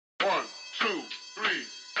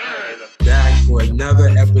for another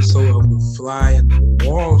episode of the Fly in the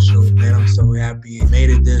Wall show. Man, I'm so happy I made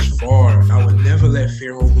it this far. I would never let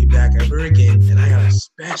fear hold me back ever again. And I got a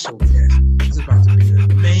special guest. This is about to be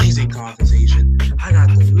an amazing conversation. I got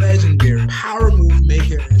the legendary power move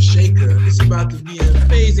maker and shaker. It's about to be an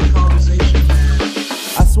amazing conversation, man.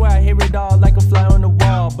 I swear I hear it all like a fly on the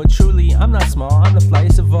wall, but truly I'm not small, I'm the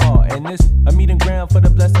flyest of all. And this a meeting ground for the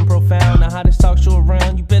blessed and profound. The hottest talk show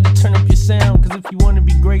around, you better turn up your sound. Cause if you wanna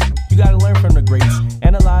be great, you gotta learn from the greats.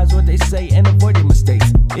 Analyze what they say and avoid their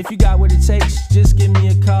mistakes. If you got what it takes, just give me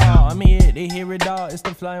a call. I'm here, they hear it all, it's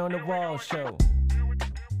the Fly on the Wall show.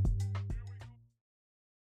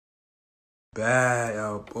 Back,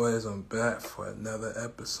 y'all boys, I'm back for another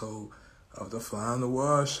episode of the Fly on the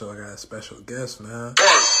Wall show. I got a special guest, man. 1, 2,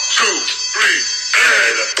 3,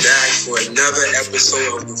 and back for another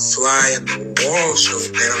episode of the Fly on the Wall show.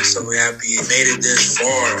 Man, I'm so happy I made it this far.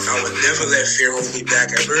 I would never let fear hold me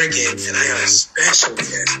back ever again. And I got a special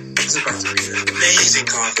guest. It's about to be an amazing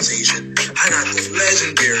conversation. I got the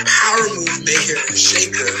legendary power move maker and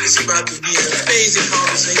shaker. It's about to be an amazing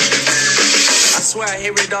conversation, man. I swear I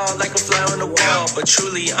hear it all like a fly on the wall, but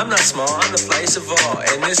truly I'm not small, I'm the flyest of all.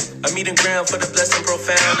 And this a meeting ground for the blessed and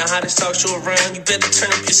profound. The hottest talk show around, you better turn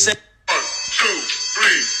up your sound. 1, 2,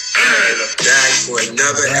 3, and back for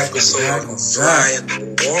another episode of the Fly in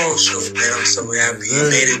the Wall show. Man, I'm so happy I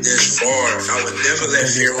made it this far. I would never let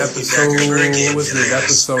fear hold me back ever again. What's this,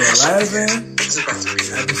 episode 11? It's about to be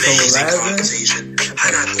an amazing conversation. I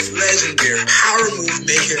got the legendary power move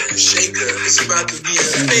maker and shaker. It's about to be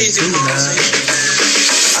an amazing conversation, man.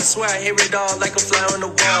 I swear I hear it all like a fly on the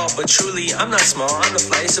wall, but truly I'm not small, I'm the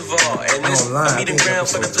flyest of all. And this a meeting ground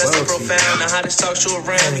for the blessed and profound. The hottest talk show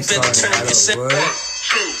around, you better turn up your sound. 1, 2,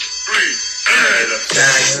 3.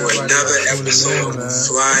 Back for another episode of the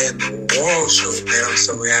Fly in the Wall show. Man, I'm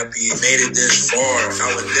so happy I made it this far. I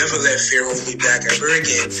would never let fear hold me back ever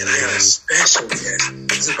again. And I got a special guest.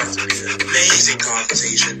 It's about to be an amazing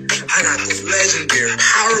conversation. I got the legendary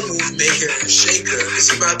power move maker and shaker.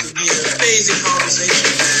 It's about to be an amazing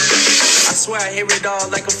conversation, man. I swear I hear it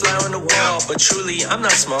all like a fly on the wall, but truly I'm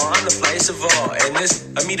not small, I'm the flyest of all. And this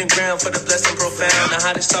a meeting ground for the blessed and profound. The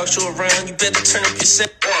hottest talk show around, you better turn up your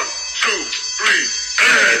sound. 1, 2, 3,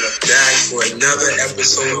 and back for another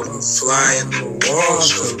episode of the Fly in the Wall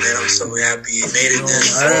show. Man, I'm so happy I made it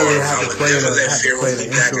this far. I would never let fear hold me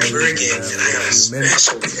back ever again. And I got a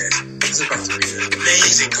special guest. It's about to be an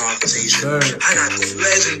amazing conversation. I got the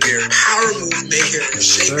legendary power move maker and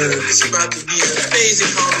shaker. It's about to be an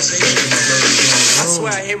amazing conversation, man. I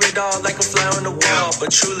swear I hear it all like a fly on the wall,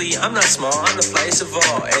 but truly I'm not small, I'm the flyest of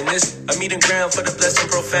all. And this a meeting ground for the blessed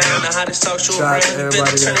and profound. The hottest talk show around, you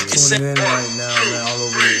better turn up your sound. Right now, man, all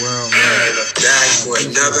over the world, man. Back for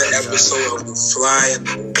another episode of the Fly in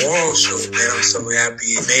the Wall show. Man, I'm so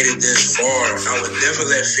happy I made it this far. I would never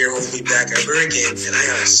let fear hold me back ever again. And I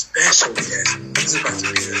got a special guest. It's about to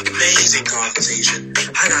be an amazing conversation.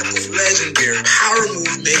 I got the legendary power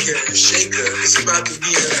move maker and shaker. It's about to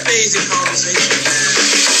be an amazing conversation, man.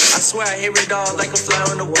 I swear I hear it all like a fly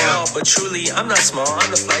on the wall, but truly I'm not small, I'm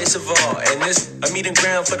the flyest of all. And this a meeting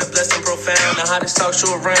ground for the blessed and profound. The hottest talk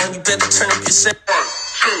show around, you better turn up your sound. 1,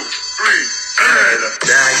 2, 3, and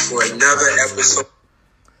back for another episode.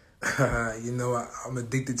 You know, I'm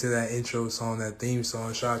addicted to that intro song, that theme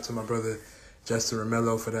song. Shout out to my brother Justin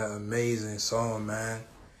Romello for that amazing song, man.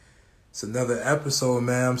 It's another episode,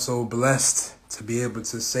 man. I'm so blessed to be able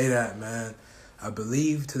to say that, man. I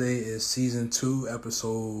believe today is season 2,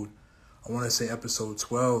 episode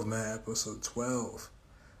 12, man. Episode 12.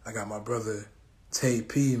 I got my brother Taye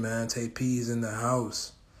P, man. Taye P is in the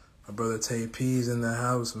house. My brother Taye P is in the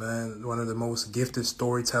house, man. One of the most gifted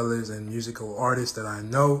storytellers and musical artists that I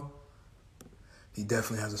know. He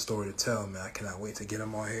definitely has a story to tell, man. I cannot wait to get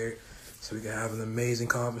him on here so we can have an amazing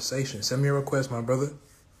conversation. Send me a request, my brother.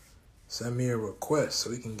 Send me a request so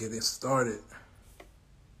we can get it started.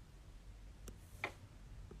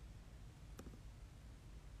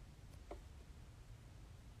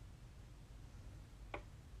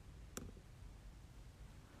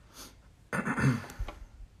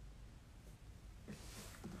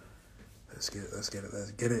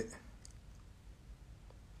 Let's get it.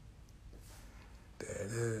 There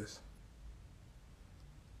it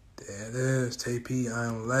is. Taye P, I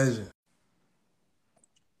am legend.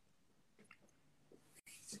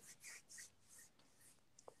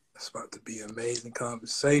 It's about to be an amazing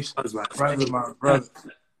conversation. My brother.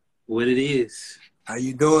 What it is. How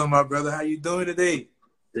you doing, my brother? How you doing today?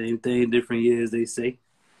 Same thing, different years, they say.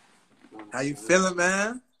 How you feeling,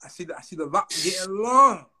 man? I see the lock getting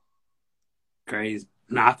long. Crazy.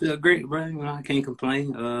 Nah, I feel great, bro. I can't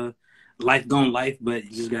complain. life gone life, but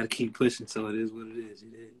you just gotta keep pushing. So it is what it is.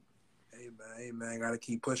 Hey man, gotta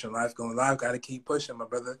keep pushing. Life going live, gotta keep pushing, my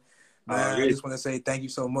brother. Man, I Already. just want to say thank you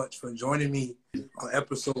so much for joining me on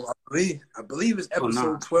episode. I believe it's Oh, nah.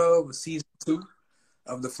 episode 12 of season 2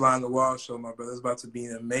 of the Fly on the Wall show, my brother. It's about to be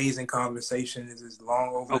an amazing conversation. It is long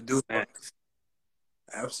overdue. Facts.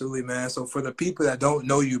 Absolutely, man. So for the people that don't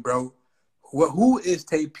know you, bro, who is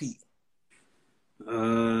Taye P?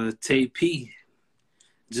 Taye P,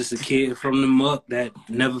 just a kid from the muck that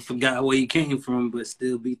never forgot where he came from, but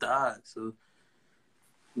still beat the odds. So,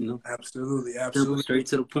 you know, Absolutely, simple, absolutely, straight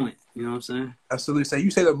to the point. You know what I'm saying? absolutely. So you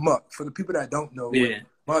say the muck. For the people that don't know Yeah.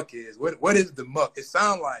 what muck is, what is the muck? It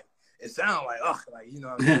sound like you know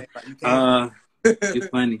what I'm saying? Like you can't. You're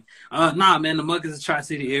funny. Nah, man, the muck is a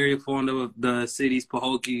Tri-City area formed of the cities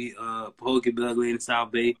Pahokee, Belgrade, and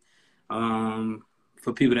South Bay.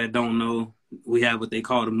 For people that don't know, we have what they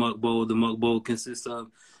call the Muck Bowl. The Muck Bowl consists of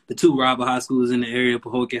the 2 rival high schools in the area,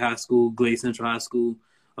 Pahokee High School, Glade Central High School.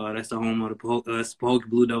 That's the home of the Pahokee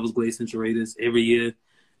Blue Devils, Glade Central Raiders. Every year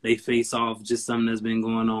they face off, just something that's been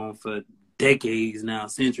going on for decades now,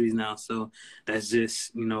 centuries now. So that's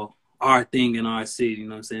just, you know, our thing in our city. You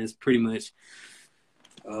know what I'm saying? It's pretty much,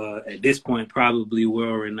 at this point, probably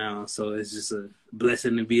world renowned. So it's just a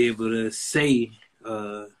blessing to be able to say,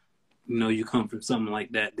 you know, you come from something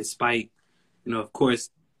like that, despite, you know, of course,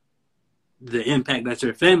 the impact that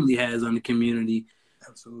your family has on the community.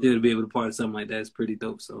 Absolutely. Still to be able to part of something like that is pretty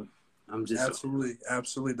dope. So I'm just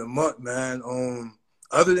absolutely the muck, man.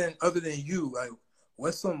 Other than you, like,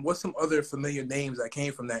 what's some other familiar names that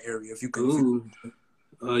came from that area? If you could.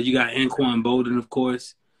 You got Anquan Bolden, of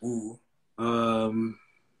course. Ooh.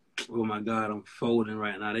 Oh my God, I'm folding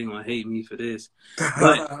right now. They're gonna hate me for this.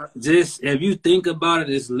 But just if you think about it,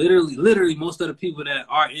 it's literally most of the people that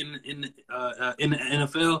are in the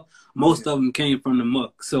NFL, most of them came from the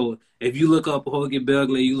muck. So if you look up Pahokee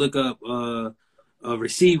Belgrade, you look up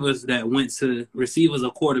receivers or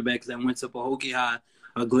quarterbacks that went to Pahokee High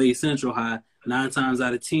or Glade Central High, 9 times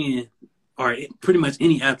out of 10, or pretty much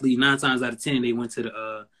any athlete, 9 times out of 10, they went to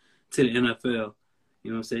the NFL. You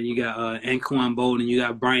know what I'm saying? You got Anquan Bolden. You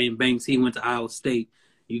got Brian Banks. He went to Iowa State.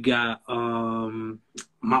 You got one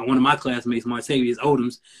of my classmates, Martavius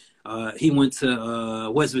Odoms. He went to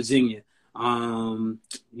West Virginia.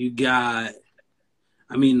 You got,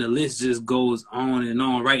 I mean, the list just goes on and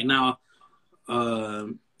on. Right now,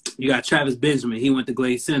 you got Travis Benjamin. He went to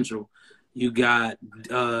Glade Central. You got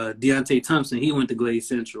Deontay Thompson. He went to Glade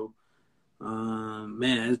Central.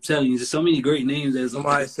 Man, I'm telling you, there's so many great names.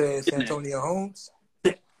 Somebody said Santonio Holmes.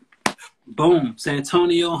 Boom,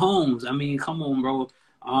 Santonio Holmes. I mean, come on, bro.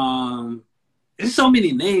 There's so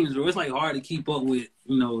many names, bro. It's like hard to keep up with,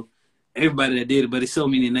 you know, everybody that did it, but it's so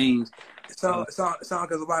many names. It sounds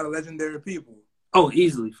like a lot of legendary people. Oh,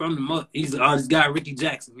 easily from the muck. Easily, this guy Ricky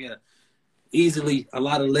Jackson. Yeah, easily a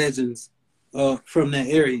lot of legends from that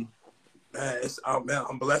area. Man, man,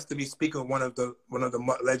 I'm blessed to be speaking with one of the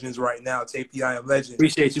muck legends right now. Taye P, I Am Legend.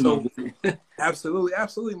 Appreciate you, so, my boy.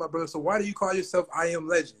 absolutely, my brother. So why do you call yourself I Am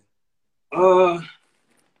Legend? I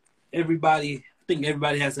think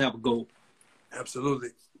everybody has to have a goal.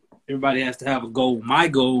 Absolutely. Everybody has to have a goal. My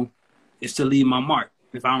goal is to leave my mark.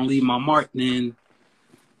 If I don't leave my mark, then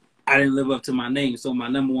I didn't live up to my name. So my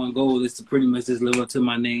number one goal is to pretty much just live up to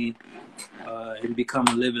my name and become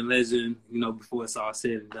a living legend, you know, before it's all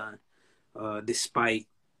said and done, despite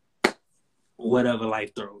whatever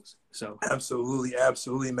life throws. So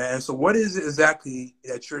absolutely, man. So what is it exactly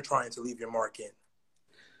that you're trying to leave your mark in?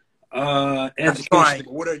 Education.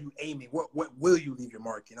 What are you aiming? What will you leave your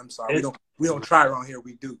mark in? I'm sorry, we don't try around here.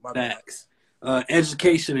 We do. My facts.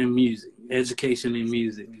 Education and music.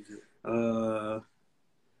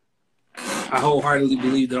 I wholeheartedly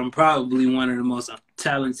believe that I'm probably one of the most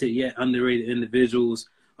talented yet underrated individuals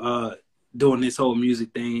doing this whole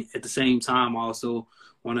music thing. At the same time, I also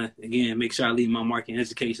want to, again, make sure I leave my mark in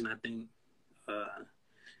education. I think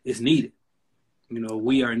it's needed. You know,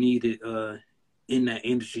 we are needed in that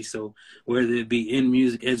industry. So whether it be in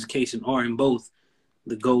music, education, or in both,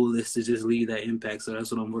 the goal is to just leave that impact. So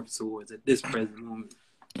that's what I'm working towards at this present moment.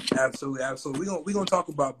 Absolutely. We're gonna talk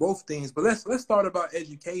about both things, but let's start about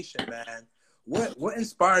education, man. What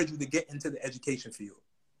inspired you to get into the education field?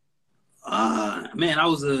 Man, I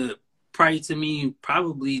was prior to me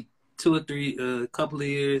probably 2 or 3, couple of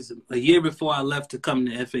years, a year before I left to come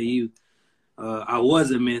to FAU. I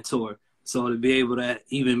was a mentor. So to be able to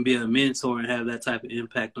even be a mentor and have that type of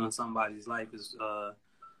impact on somebody's life is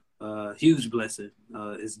a huge blessing.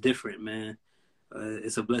 It's different, man.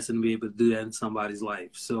 It's a blessing to be able to do that in somebody's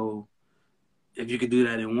life. So if you could do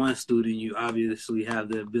that in one student, you obviously have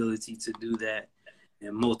the ability to do that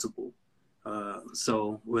in multiple.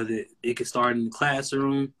 So whether it could start in the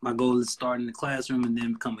classroom, my goal is start in the classroom and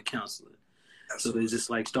then become a counselor. Absolutely. So it's just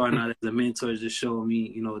like starting out as a mentor just showed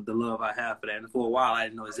me, the love I have for that. And for a while, I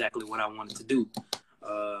didn't know exactly what I wanted to do.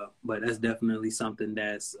 But that's definitely something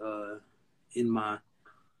that's in my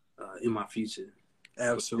future.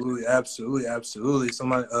 Absolutely.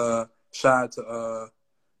 Somebody shout out to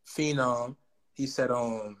Phenom. He said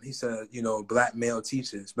black male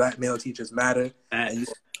teachers matter. And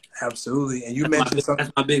absolutely. And you mentioned something.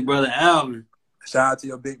 That's my big brother Alvin. Shout out to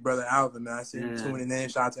your big brother Alvin, man. I see you tuning in.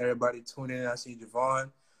 Shout out to everybody tuning in. I see Javon.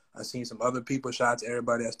 I seen some other people. Shout out to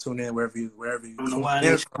everybody that's tuning in wherever you. I don't know why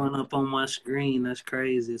they're showing up on my screen. That's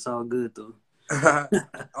crazy. It's all good though.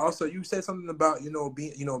 Also, you said something about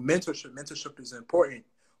being mentorship. Mentorship is important.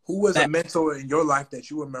 Who was a mentor in your life that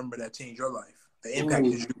you remember that changed your life? The impact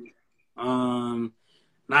that you.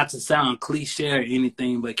 Not to sound cliche or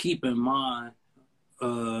anything, but keep in mind,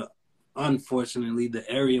 unfortunately, the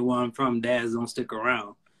area where I'm from, dads don't stick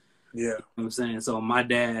around. Yeah, you know what I'm saying. So my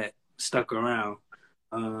dad stuck around.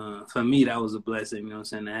 For me, that was a blessing. You know what I'm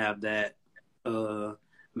saying, to have that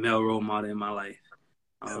male role model in my life.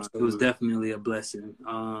 It was definitely a blessing.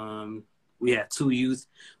 We had two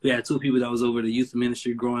people that was over the youth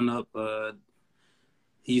ministry growing up.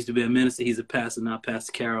 He used to be a minister. He's a pastor now,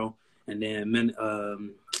 Pastor Carroll. And then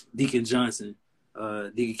Deacon Johnson,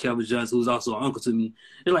 Deacon Kelvin Johnson, who's also an uncle to me.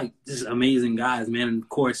 They're like just amazing guys, man. And of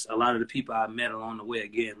course, a lot of the people I met along the way,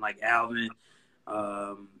 again, like Alvin.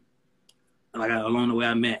 Along the way,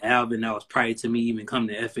 I met Alvin. That was prior to me even coming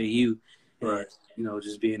to FAU. Right. And,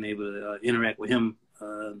 just being able to interact with him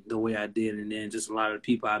the way I did. And then just a lot of the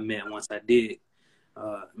people I met once I did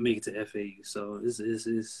make it to FAU. So it's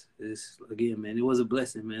again, man, it was a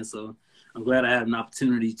blessing, man. So I'm glad I had an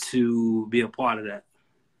opportunity to be a part of that.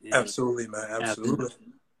 Absolutely, man. Absolutely.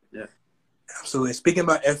 Yeah. Absolutely. Speaking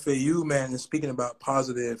about FAU, man, and speaking about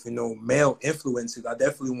positive, male influences, I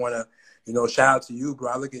definitely want to, shout out to you, bro.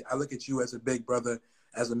 I look at you as a big brother,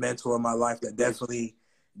 as a mentor in my life that definitely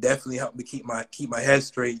helped me keep my head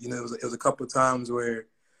straight. It was a couple of times where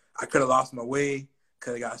I could have lost my way,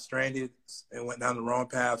 could have got stranded and went down the wrong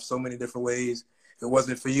path so many different ways. If it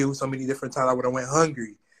wasn't for you, so many different times I would have went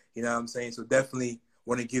hungry. You know what I'm saying? So definitely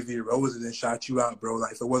want to give you roses and shout you out, bro.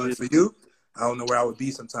 Like, if it wasn't for you, I don't know where I would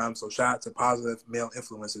be sometimes. So shout out to positive male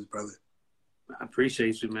influences, brother. I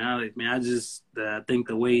appreciate you, man. I just I think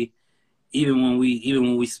the way, even when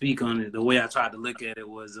we speak on it, the way I tried to look at it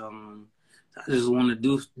was I just want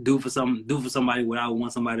to do for somebody what I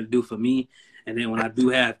want somebody to do for me. And then when I do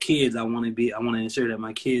have kids, I want to ensure that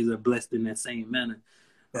my kids are blessed in that same manner.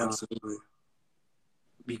 Absolutely.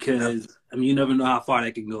 Because you never know how far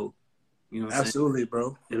that can go. You know what I'm Absolutely, saying?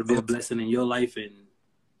 Bro. It'll be a blessing in your life and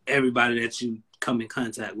everybody that you come in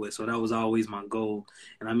contact with. So that was always my goal.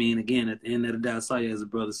 And again, at the end of the day, I saw you as a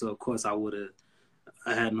brother. So of course I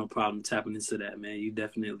had no problem tapping into that, man. You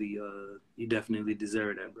definitely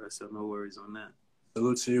deserve that, bro. So no worries on that.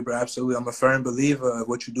 Salute to you, bro. Absolutely. I'm a firm believer of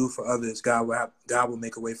what you do for others. God will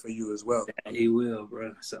make a way for you as well. Yeah, he will,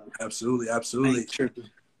 bro. So absolutely. Absolutely.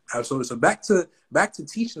 So back to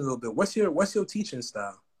teaching a little bit. What's your teaching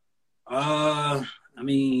style? I'm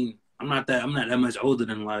not that much older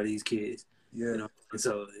than a lot of these kids. Yeah. And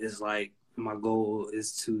so it's like my goal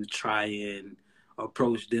is to try and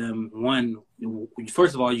approach them. One,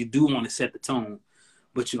 first of all, you do want to set the tone,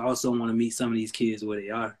 but you also want to meet some of these kids where they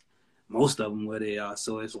are. Most of them where they are.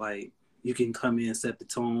 So it's like you can come in, set the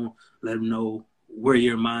tone, let them know where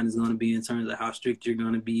your mind is going to be in terms of how strict you're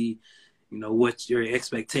going to be, what your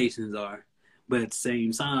expectations are. But at the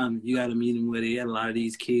same time, you got to meet them where they are. A lot of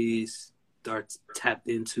these kids start tapped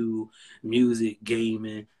into music,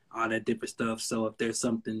 gaming, all that different stuff. So if there's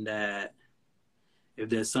something that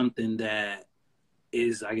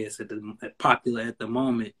is, I guess, popular at the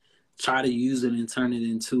moment, try to use it and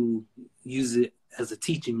use it as a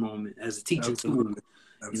teaching moment, as a teaching tool.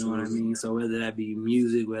 You know what I mean? So whether that be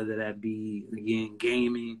music, whether that be, again,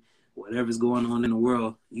 gaming, whatever's going on in the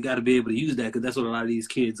world, you got to be able to use that because that's what a lot of these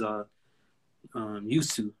kids are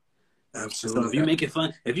used to. Absolutely. So if you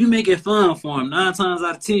make it fun for them, 9 times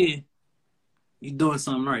out of 10, you're doing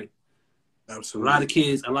something right. Absolutely.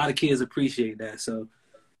 A lot of kids appreciate that. So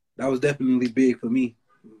that was definitely big for me.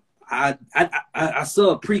 I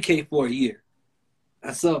saw pre-K for a year.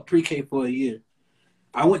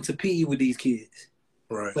 I went to PE with these kids.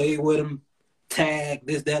 Right. Played with them, tag,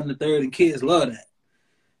 this, that, and the third, and kids love that.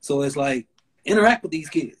 So it's like, interact with these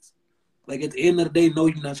kids. Like, at the end of the day, no,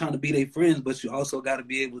 you're not trying to be their friends, but you also got to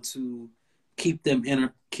be able to keep them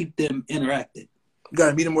interacted. You got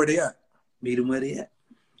to meet them where they at. Meet them where they at.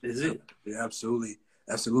 That's it. Yeah, absolutely.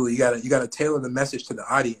 Absolutely. You gotta tailor the message to the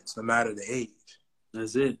audience, no matter the age.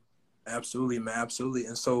 That's it. Absolutely, man. Absolutely.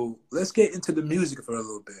 And so let's get into the music for a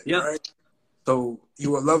little bit, Yep. right? So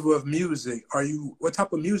you a lover of music. What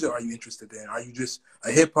type of music are you interested in? Are you just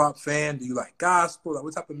a hip hop fan? Do you like gospel? Like,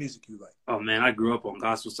 what type of music you like? Oh man, I grew up on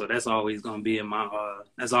gospel, so that's always gonna be in my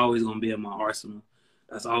that's always gonna be in my arsenal.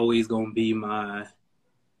 That's always gonna be my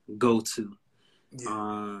go-to. Yeah.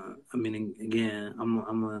 I mean, again,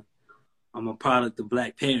 I'm a product of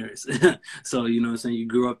black parents, so you know what I'm saying. You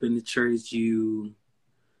grew up in the church, you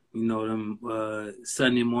know them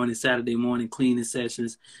Sunday morning, Saturday morning cleaning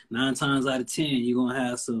sessions. 9 times out of 10, you're gonna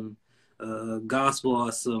have some gospel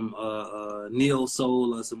or some neo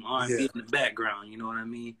soul or some R&B in the background. You know what I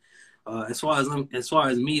mean? As far as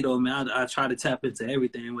me though, man, I try to tap into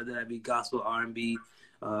everything, whether that be gospel, R&B,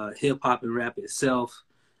 hip hop and rap itself,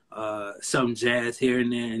 some jazz here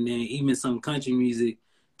and there, and then even some country music.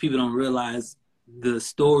 People don't realize the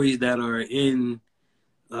stories that are in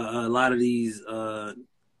a lot of these.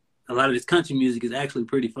 A lot of this country music is actually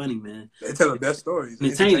pretty funny, man. They tell the best stories.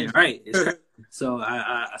 Entertaining, right? So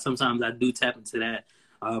I sometimes I do tap into that.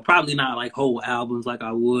 Probably not like whole albums like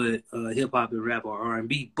I would hip hop and rap or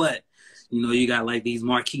R&B, but you know, you got like these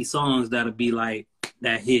marquee songs that'll be like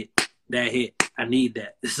that hit. I need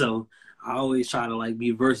that. So I always try to like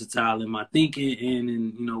be versatile in my thinking and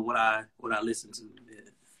in, you know, what I listen to. Yeah.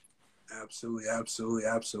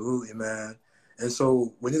 Absolutely, man. And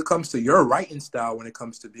so when it comes to your writing style, when it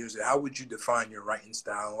comes to music, how would you define your writing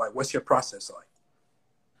style? Like, what's your process like?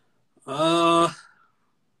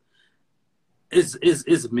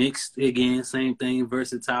 It's mixed again, same thing,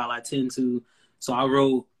 versatile. So I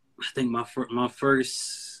wrote, I think my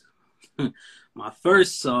first my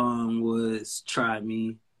first song was "Try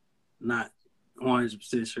Me," not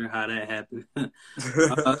 100% sure how that happened,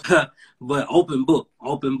 but open book.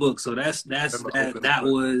 So that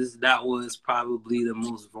was probably the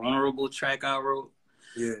most vulnerable track I wrote.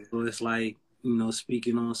 Yeah. So it's like, you know,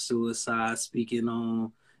 speaking on suicide, speaking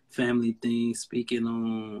on family things, speaking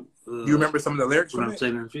on. You remember some of the lyrics from it?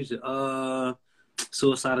 I'm in the future.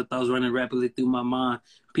 Suicidal thoughts running rapidly through my mind.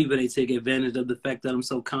 People, they take advantage of the fact that I'm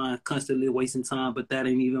so kind, constantly wasting time, but that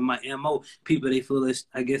ain't even my MO. People, they foolish,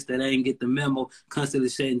 I guess that I ain't get the memo. Constantly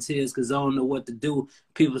shedding tears because I don't know what to do.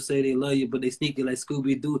 People say they love you, but they sneaky like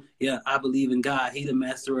Scooby-Doo. Yeah, I believe in God. He the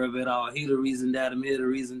master of it all. He the reason that I'm here, the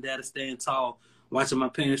reason that I stand tall. Watching my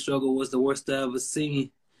parents struggle was the worst I ever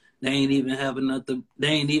seen. They ain't even have enough to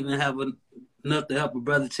help a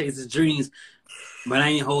brother chase his dreams. But I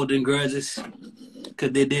ain't holding grudges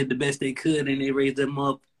because they did the best they could and they raised them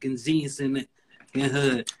up in jeans and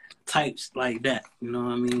hood types like that. You know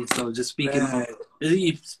what I mean? So just speaking on,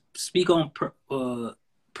 you speak on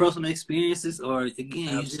personal experiences, or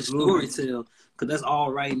again, you just storytell, because that's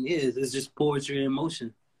all writing is. It's just poetry in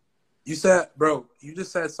motion. You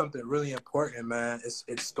just said something really important, man. It's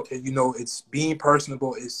you know, it's being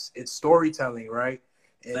personable. It's storytelling, right?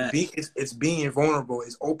 And it's being vulnerable.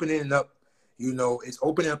 It's opening up. You know, it's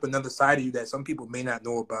opening up another side of you that some people may not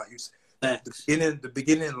know about. The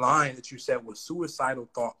beginning line that you said was suicidal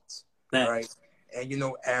thoughts, right? And, you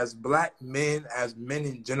know, as black men, as men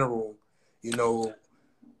in general, you know,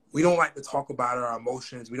 we don't like to talk about our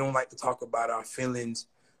emotions. We don't like to talk about our feelings.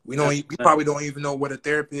 We probably don't even know what a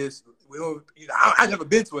therapist. I've never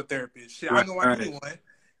been to a therapist. Shit, I know anyone.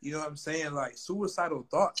 You know what I'm saying? Like, suicidal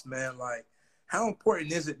thoughts, man. Like, how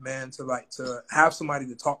important is it, man, to have somebody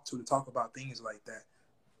to talk about things like that?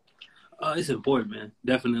 It's important, man.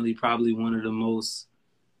 Definitely, probably one of the most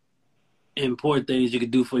important things you could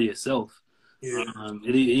do for yourself. Yeah.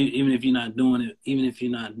 Even if you're not doing it, even if you're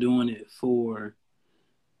not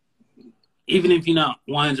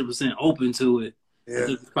 100% open to it, I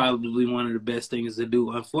think it's probably one of the best things to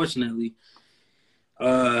do. Unfortunately,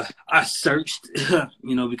 I searched,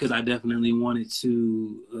 you know, because I definitely wanted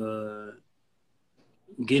to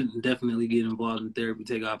get involved in therapy,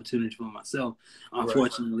 take opportunity for myself.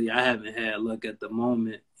 Unfortunately, I haven't had luck at the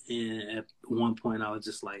moment. And at one point, I was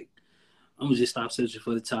just like, I'm gonna just stop searching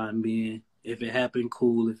for the time being. If it happened,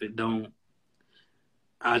 cool. If it don't,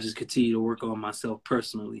 I'll just continue to work on myself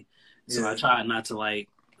personally. So I try not to like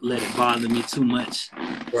let it bother me too much.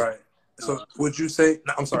 Right. So would you say?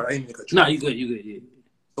 No, I'm sorry, I didn't mean to cut you. No, you good. Yeah.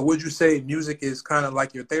 So would you say music is kind of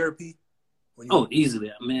like your therapy?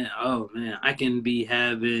 Easily, man. I could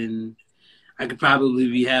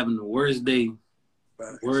probably be having the worst day,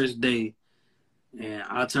 and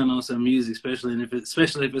I'll turn on some music, especially if it's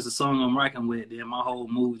a song I'm rocking with. Then my whole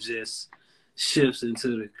mood just shifts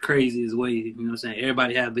into the craziest way. You know what I'm saying?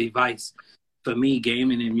 Everybody has their vice. For me,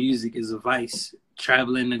 gaming and music is a vice.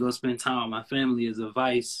 Traveling to go spend time with my family is a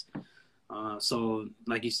vice. So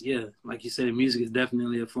like you said, music is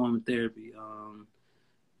definitely a form of therapy. I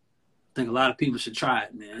think a lot of people should try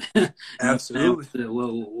it, man. You know Absolutely.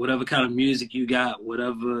 well, whatever kind of music you got,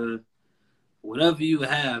 whatever you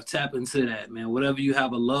have, tap into that, man. Whatever you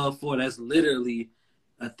have a love for, that's literally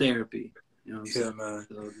a therapy. You know what I'm Yeah, saying? man.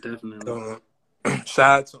 So definitely.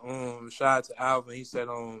 Shout out to Alvin. He said,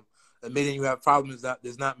 admitting you have problems that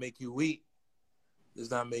does not make you weak.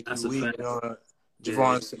 Does not make you That's a weak. fact.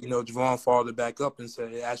 Javon, Javon followed it back up and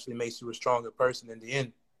said it actually makes you a stronger person in the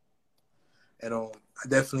end. And I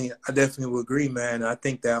definitely would agree, man. I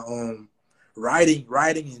think that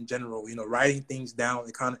writing in general, writing things down,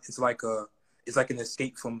 it's like an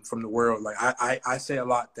escape from the world. Like I say a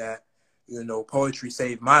lot that, poetry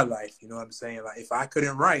saved my life. You know what I'm saying? Like if I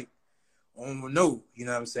couldn't write, no, you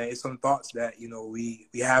know what I'm saying? It's some thoughts that, we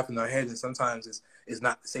have in our heads, and sometimes it's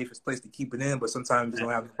not the safest place to keep it in, but sometimes you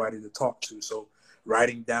don't have anybody to talk to. So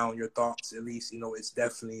writing down your thoughts, at least, it's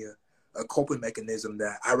definitely a coping mechanism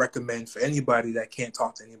that I recommend for anybody that can't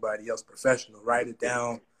talk to anybody else professional. Write it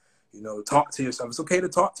down, talk to yourself. It's okay to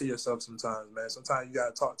talk to yourself sometimes, man. Sometimes you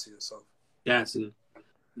got to talk to yourself. That's it.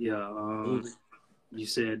 Yeah. You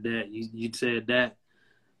said that. You said that.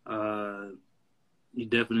 You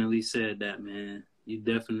definitely said that, man. You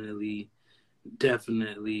definitely,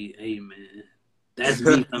 amen. That's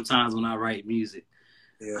me sometimes when I write music.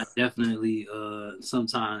 Yeah. I definitely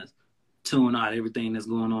sometimes tune out everything that's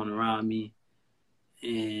going on around me.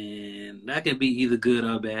 And that could be either good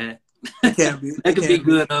or bad. It can be. That could be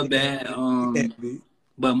good or bad. It can be.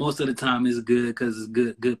 But most of the time it's good because it's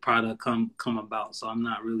good product come about. So I'm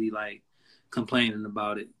not really like complaining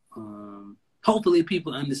about it. Hopefully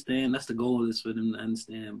people understand. That's the goal, is for them to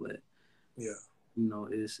understand. But yeah,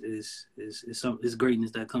 it's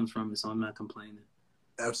greatness that comes from it. So I'm not complaining.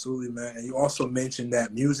 Absolutely, man. And you also mentioned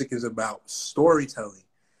that music is about storytelling.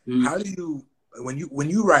 Mm-hmm. How do you, when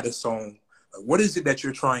you write a song, what is it that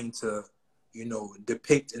you're trying to,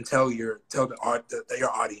 depict and tell your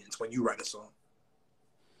audience when you write a song?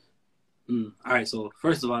 All right. So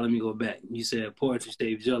first of all, let me go back. You said poetry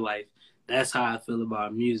saves your life. That's how I feel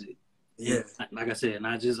about music. Yeah. And like I said,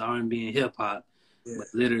 not just R&B and hip hop, but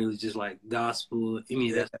literally just like gospel,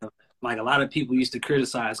 any of that stuff. Like a lot of people used to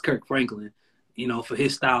criticize Kirk Franklin, for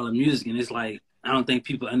his style of music. And it's like, I don't think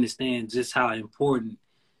people understand just how important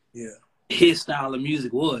his style of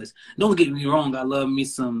music was. Don't get me wrong, I love me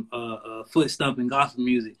some foot stomping gospel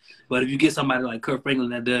music. But if you get somebody like Kirk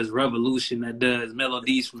Franklin that does Revolution, that does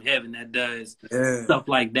Melodies from Heaven, that does stuff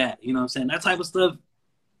like that, you know what I'm saying? That type of stuff,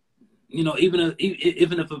 even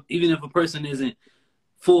if a person isn't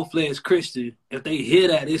full-fledged Christian, if they hear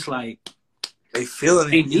that, it's like they feeling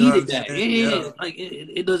it. They needed that. Yeah. Like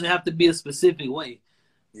it doesn't have to be a specific way.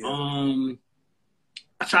 Yeah.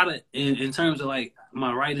 I try to, in terms of like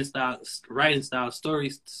my writing style,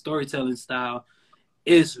 storytelling style,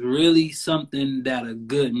 it's really something that a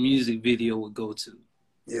good music video would go to.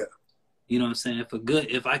 Yeah. You know what I'm saying?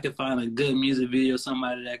 If I could find a good music video,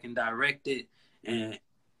 somebody that can direct it and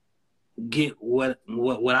get what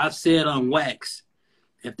I've said on wax,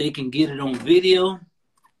 if they can get it on video,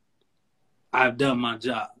 I've done my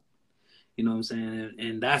job. You know what I'm saying?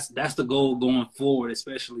 And that's the goal going forward,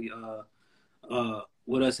 especially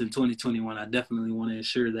with us in 2021. I definitely want to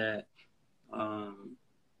ensure that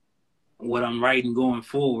what I'm writing going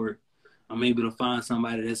forward, I'm able to find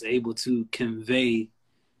somebody that's able to convey,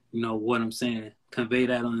 what I'm saying, convey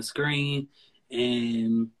that on the screen,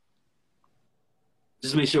 and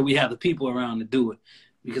just make sure we have the people around to do it,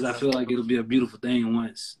 because I feel like it'll be a beautiful thing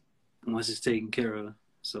once it's taken care of.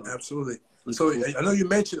 So absolutely. So I know you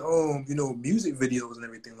mentioned music videos and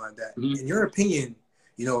everything like that. Mm-hmm. In your opinion,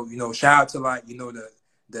 shout out to like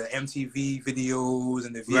the MTV videos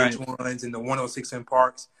and the VH1s and the 106 in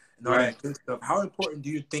Parks and all that good stuff. How important do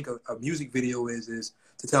you think a music video is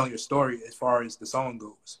to telling your story as far as the song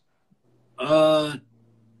goes?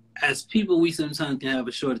 As people, we sometimes can have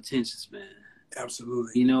a short attention span.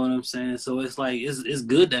 Absolutely. You know what I'm saying? So it's like it's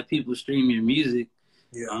good that people stream your music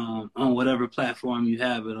on whatever platform you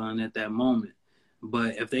have it on at that moment.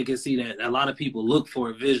 But if they can see that a lot of people look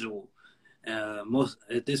for a visual, most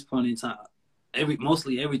at this point in time,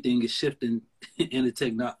 mostly everything is shifting in a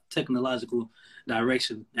technological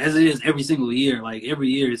direction, as it is every single year. Like every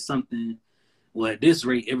year is something. Well, at this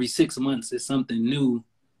rate, every 6 months is something new.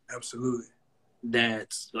 Absolutely.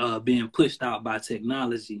 That's being pushed out by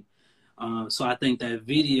technology. So I think that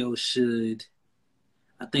video should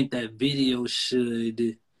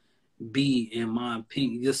be, in my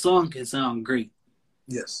opinion, the song can sound great.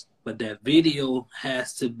 Yes. But that video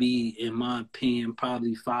has to be, in my opinion,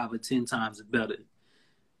 probably 5 or 10 times better.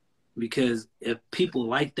 because if people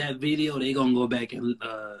like that video, they're gonna go back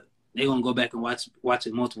and watch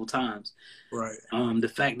it multiple times. Right.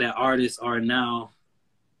 The fact that artists are now,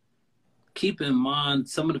 keep in mind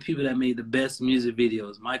some of the people that made the best music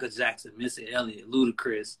videos: Michael Jackson, Missy Elliott,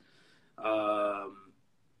 Ludacris,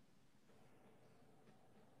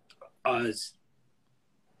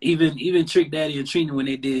 even Trick Daddy and Trina when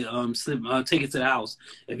they did Take It to the House.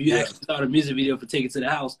 If you actually saw the music video for Take It to the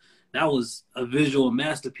House, that was a visual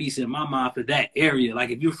masterpiece in my mind for that area. Like,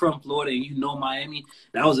 if you're from Florida and you know Miami,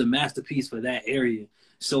 that was a masterpiece for that area.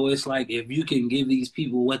 So it's like, if you can give these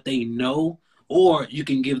people what they know, or you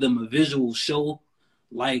can give them a visual show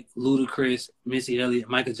like Ludacris, Missy Elliott,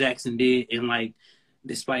 Michael Jackson did, and like,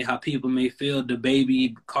 despite how people may feel, the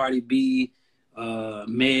Baby, Cardi B,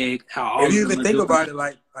 Meg, how all if you even think about it,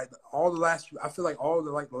 like all the last few, I feel like all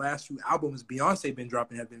the last few albums Beyonce been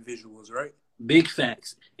dropping have been visuals, right? Big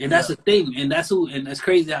facts. And that's the thing. And that's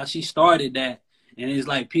crazy how she started that. And it's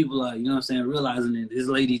like, people are, you know what I'm saying, realizing that this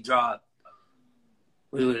lady dropped,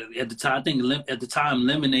 at the time, I think at the time,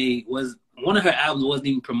 Lemonade was, one of her albums wasn't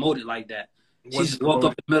even promoted like that. She just woke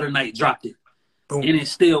up in the middle of the night, dropped it. Boom. And it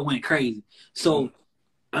still went crazy. So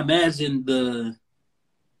imagine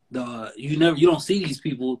you don't see these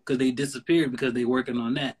people because they disappeared, because they working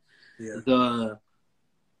on that. Yeah. The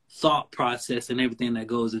thought process and everything that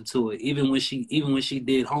goes into it. Even when she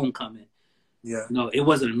did Homecoming, it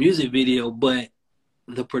wasn't a music video, but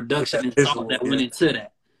the production and thought that went into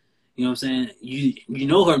that. You know what I'm saying? You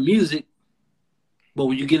know her music, but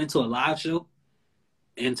when you get into a live show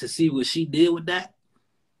and to see what she did with that,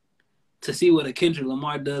 to see what a Kendrick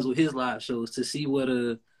Lamar does with his live shows, to see what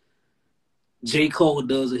a J. Cole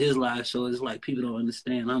does with his live shows, it's like, people don't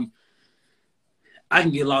understand. I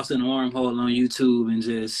can get lost in a wormhole on YouTube and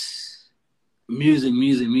just music.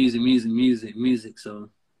 So,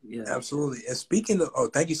 yeah. Absolutely. And speaking of,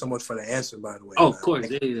 thank you so much for the answer, by the way. Oh, man. Of course.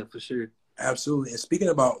 Yeah, for sure. Absolutely. And speaking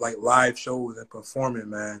about like live shows and performing,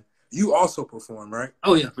 man, you also perform, right?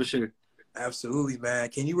 Oh, yeah, for sure. Absolutely, man.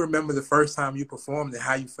 Can you remember the first time you performed and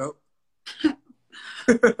how you felt?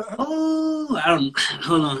 Hold on.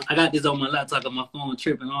 I got this on my laptop on my phone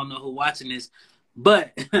tripping. I don't know who's watching this.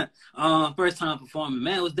 But first time performing,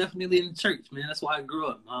 man, it was definitely in the church, man. That's why I grew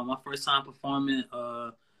up. My first time performing,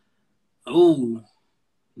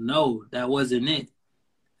 no, that wasn't it.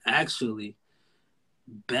 Actually,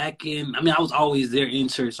 I was always there in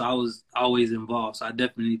church, so I was always involved. So I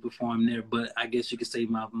definitely performed there. But I guess you could say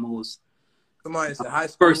my high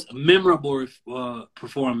school first memorable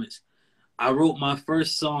performance. I wrote my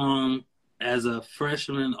first song as a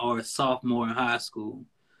freshman or a sophomore in high school.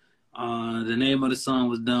 The name of the song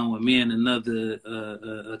was done with me and another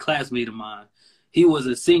a classmate of mine. He was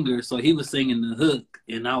a singer, so he was singing the hook,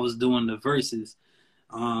 and I was doing the verses.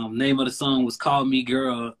 Name of the song was Call Me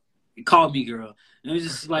Girl. And it was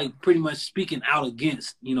just like pretty much speaking out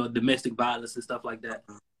against, domestic violence and stuff like that.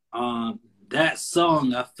 That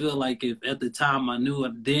song, I feel like if at the time I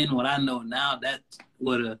knew then what I know now, that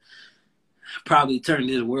would have probably turned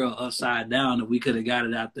this world upside down if we could have got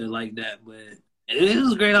it out there like that. But it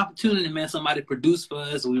was a great opportunity, man. Somebody produced for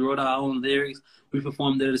us. We wrote our own lyrics. We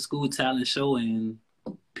performed at a school talent show, and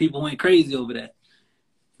people went crazy over that.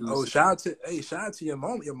 Shout out to your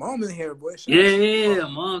mom. Your mom in here, boy. Yeah,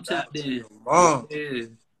 mom tapped in. Mom. Yeah.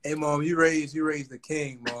 Hey, mom, you raised the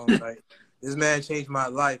king, mom. Like, this man changed my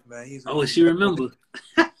life, man. She remember.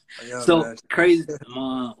 So crazy,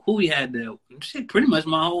 mom. Who we had there? Shit, pretty much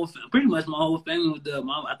my whole family was there.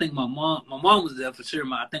 I think my mom was there for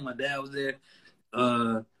sure. I think my dad was there.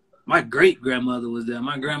 My great grandmother was there.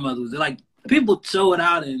 My grandmother was there. Like, people showed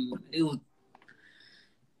out, and it was.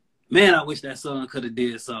 Man, I wish that song could have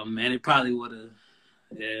did something, man. It probably would have.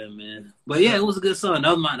 Yeah, man. But yeah, it was a good song.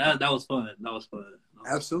 That was fun.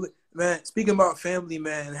 Absolutely, man. Speaking about family,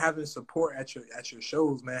 man, and having support at your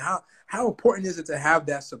shows, man. How important is it to have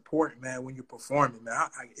that support, man, when you're performing, man?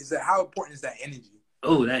 How important is that energy?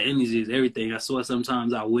 Oh, that energy is everything. I swear,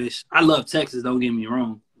 sometimes I wish. I love Texas. Don't get me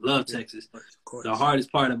wrong. Love Texas. Of course. The hardest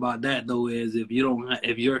part about that though is if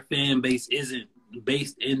your fan base isn't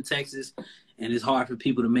based in Texas, and it's hard for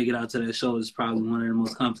people to make it out to that show, it's probably one of the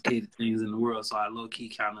most complicated things in the world. So I low key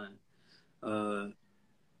kind of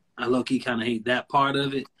hate that part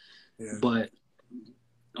of it. Yeah. But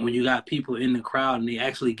when you got people in the crowd and they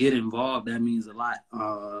actually get involved, that means a lot.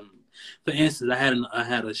 For instance, I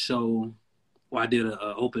had a show where I did an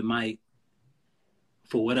open mic.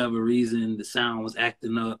 For whatever reason, the sound was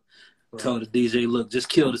acting up. Right. Told the DJ, look, just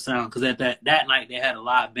kill the sound. Because at that night, they had a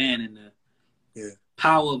live band, and the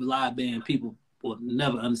power of live band, people will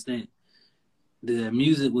never understand. The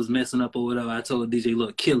music was messing up or whatever. I told the DJ,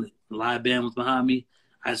 look, kill it. The live band was behind me.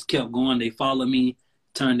 I just kept going. They followed me,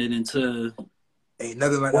 turned it into Ain't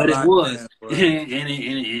nothing like what a it live was, band, bro.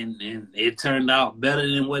 and it turned out better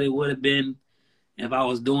than what it would have been if I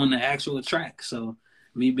was doing the actual track. So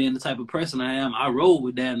me being the type of person I am, I rolled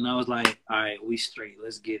with that, and I was like, all right, we straight.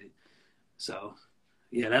 Let's get it. So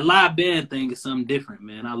yeah, that live band thing is something different,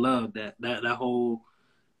 man. I love that whole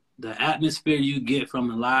the atmosphere you get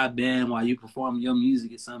from a live band while you perform your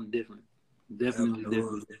music is something different. Definitely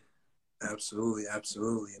different. Absolutely,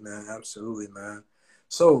 man. Absolutely, man.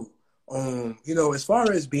 So, you know, as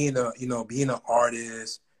far as being being an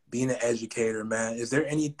artist, being an educator, man, is there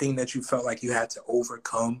anything that you felt like you had to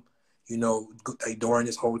overcome, like during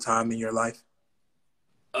this whole time in your life?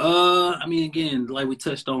 I mean, again, like we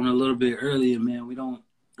touched on a little bit earlier, man,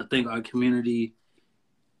 I think our community,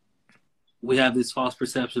 we have this false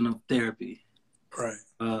perception of therapy. Right.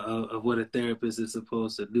 Of what a therapist is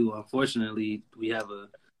supposed to do. Unfortunately, because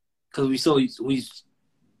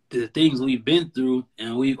the things we've been through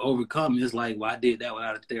and we've overcome, it's like, well, I did that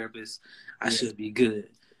without a therapist. I should be good.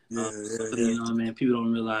 Yeah. You know what I mean? People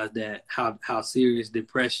don't realize that how serious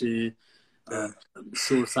depression,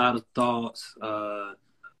 suicidal thoughts,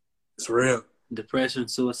 it's real. Depression,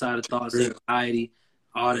 suicidal thoughts, anxiety,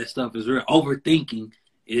 all that stuff is real. Overthinking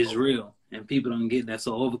is real, and people don't get that.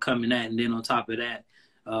 So overcoming that, and then on top of that,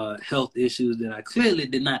 health issues that I clearly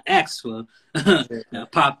did not ask for that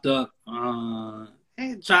popped up.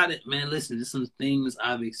 And tried it, man. Listen, there's some things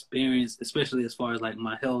I've experienced, especially as far as like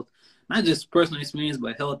my health, not just personal experience,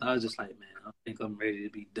 but health. I was just like, man, I think I'm ready to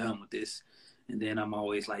be done with this. And then I'm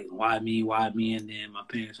always like, why me? Why me? And then my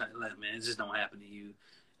parents are like, man, it just don't happen to you.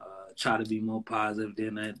 Try to be more positive.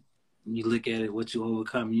 Then that you look at it, what you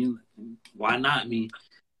overcome, why not me?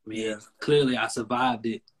 I mean, clearly I survived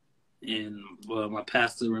it. And my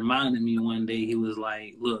pastor reminded me one day, he was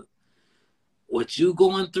like, look, what you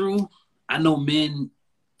going through, I know men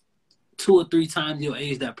 2 or 3 times your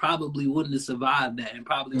age that probably wouldn't have survived that and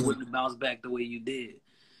probably wouldn't have bounced back the way you did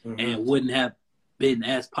and wouldn't have been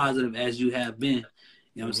as positive as you have been.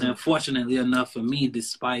 You know what I'm saying? Fortunately enough for me,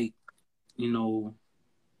 despite, the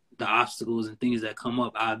obstacles and things that come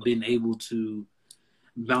up, I've been able to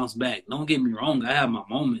bounce back. Don't get me wrong. I have my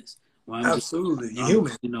moments where I'm you're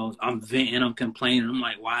human. I'm venting, I'm complaining. I'm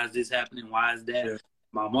like, why is this happening? Why is that? Yeah.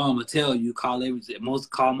 My mom will tell you, call my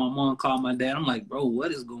mom, call my dad. I'm like, bro,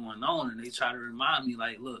 what is going on? And they try to remind me,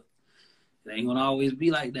 like, look, it ain't gonna always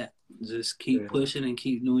be like that. Just keep pushing and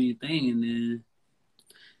keep doing your thing. And then,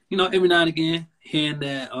 every now and again, hearing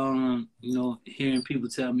that, hearing people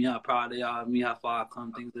tell me how proud they are of me, how far I've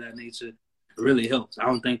come, things of that nature, really helps. I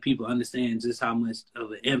don't think people understand just how much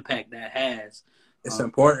of an impact that has. It's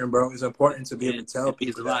important, bro. It's important to be able to tell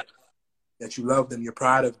people that you love them, you're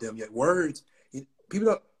proud of them. Your words, people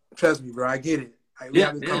don't trust me, bro. I get it. We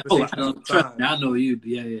have this conversation all the time. I know you.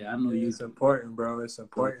 Yeah, I know you. It's important, bro. It's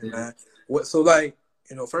important, man. So, like,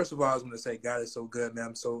 first of all, I was gonna say, God is so good,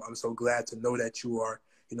 man. I'm so glad to know that you are,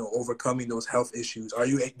 overcoming those health issues. Are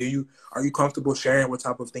you comfortable sharing what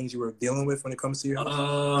type of things you were dealing with when it comes to your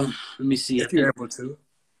health? Let me see. If you're able to.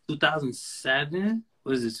 2007.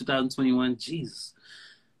 What is it? 2021. Jesus.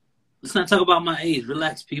 Let's not talk about my age.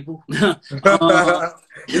 Relax, people. You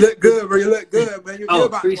look good, bro. You look good, man. You're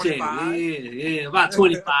about appreciate 25. it. Yeah. About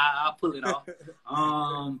 25. I'll pull it off.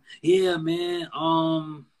 Yeah, man.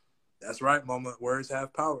 That's right, Mama. Words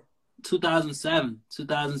have power. 2007,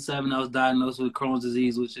 I was diagnosed with Crohn's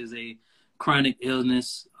disease, which is a chronic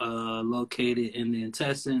illness located in the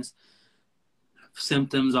intestines.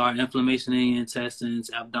 Symptoms are inflammation in your intestines,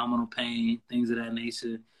 abdominal pain, things of that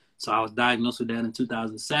nature. So I was diagnosed with that in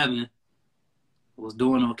 2007. Was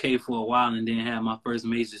doing okay for a while and then had my first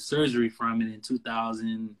major surgery from it in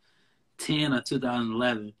 2010 or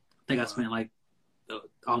 2011. I think I spent like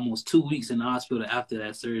almost 2 weeks in the hospital after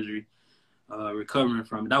that surgery. Recovering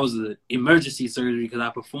from it. That was an emergency surgery because I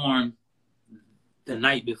performed the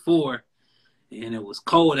night before and it was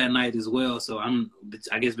cold that night as well. So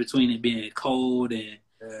I guess between it being cold and,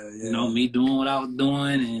 me doing what I was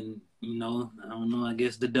doing and, I don't know, I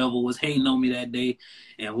guess the devil was hating on me that day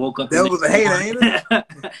and woke up. Devil was a hater, ain't it?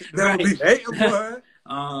 Devil be hating, boy.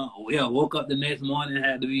 Woke up the next morning,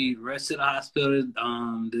 had to be rushed to the hospital.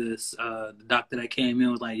 The doctor that came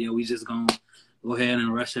in was like, we just gonna go ahead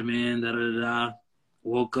and rush him in,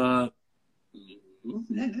 Woke up.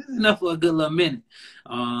 Enough for a good little minute.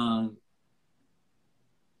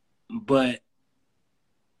 But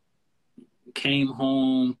came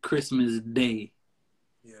home Christmas Day.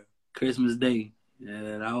 Christmas Day.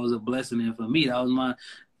 Yeah, that was a blessing. And for me, that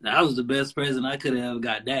was the best present I could have ever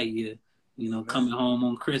got that year. Coming home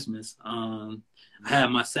on Christmas. I had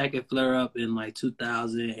my second flare up in like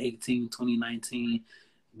 2018, 2019.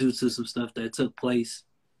 due to some stuff that took place.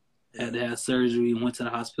 Had to have surgery. I went to the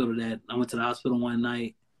hospital one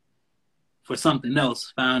night for something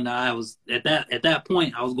else. Found out I was at that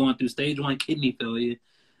point I was going through stage 1 kidney failure,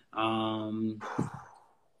 and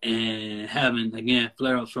having again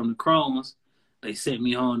flare-ups from the Crohn's. They sent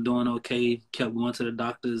me home doing okay. Kept going to the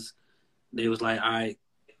doctors. They was like, all right.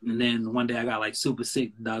 And then one day I got like super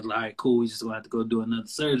sick. The doctor was like, all right, cool. We just gonna have to go do another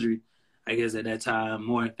surgery. I guess at that time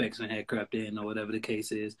more infection had crept in or whatever the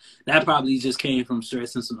case is. That probably just came from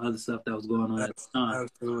stress and some other stuff that was going on at the time.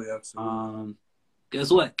 Absolutely.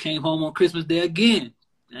 Guess what? Came home on Christmas Day again.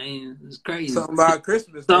 I mean, it's crazy. Something about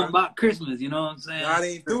Christmas. Something about Christmas. You know what I'm saying? God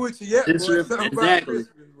ain't do it to you yet. Exactly.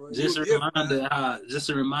 Just a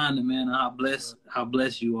reminder, man, of how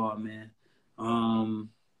blessed you are, man. And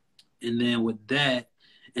then with that,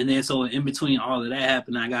 and then so in between all of that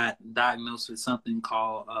happened, I got diagnosed with something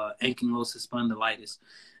called ankylosing spondylitis.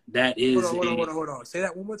 That is. Hold on. Say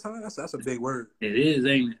that one more time. That's a big word. It is,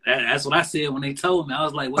 ain't it? That's what I said when they told me. I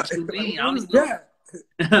was like, "What you mean?"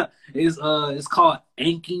 It's called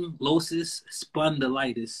ankylosing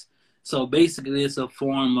spondylitis. So basically, it's a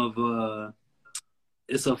form of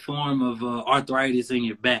arthritis in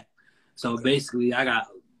your back. So basically, I got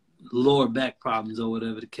lower back problems or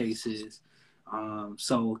whatever the case is.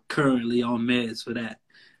 So currently on meds for that.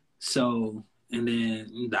 So, and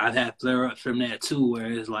then I've had flare-ups from that too, where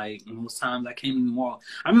it's like most times I can't even walk.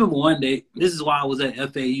 I remember one day, this is why I was at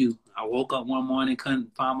FAU. I woke up one morning,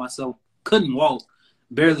 couldn't walk,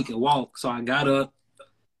 barely could walk. So I got up,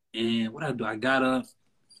 and what I do? I got up.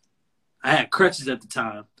 I had crutches at the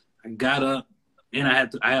time. I got up, and I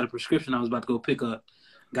had a prescription I was about to go pick up.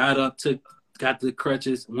 Got up, got the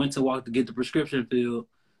crutches, went to walk to get the prescription filled.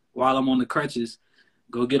 While I'm on the crutches,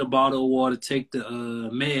 go get a bottle of water, take the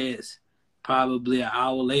meds. Probably an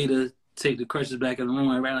hour later, take the crutches back in the room.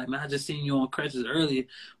 Everybody like, man, I just seen you on crutches earlier.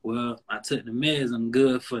 Well, I took the meds. I'm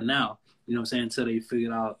good for now. You know what I'm saying? Until they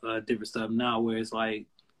figured out different stuff now, where it's like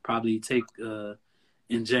probably take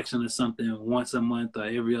injection or something once a month or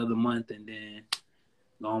every other month, and then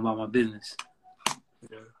go on about my business.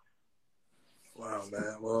 Yeah. Wow,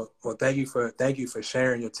 man. Well, thank you for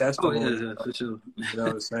sharing your testimony. Oh yeah, for sure. You know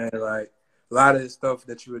what I'm saying? Like a lot of the stuff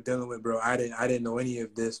that you were dealing with, bro. I didn't know any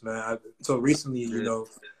of this, man. So recently, you know,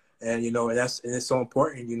 and it's so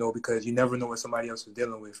important, you know, because you never know what somebody else is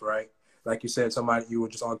dealing with, right? Like you said, you were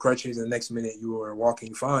just on crutches, and the next minute you were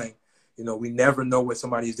walking fine. You know, we never know what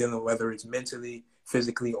somebody's dealing with, whether it's mentally,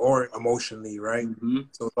 physically, or emotionally, right? Mm-hmm.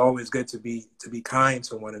 So it's always good to be kind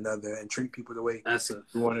to one another and treat people the way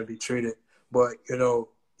you want to be treated. But, you know,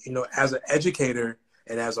 as an educator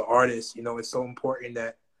and as an artist, you know, it's so important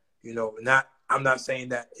that, you know, I'm not saying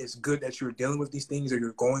that it's good that you're dealing with these things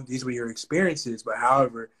or these were your experiences, but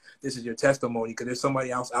however, this is your testimony because there's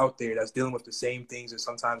somebody else out there that's dealing with the same things and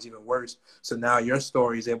sometimes even worse. So now your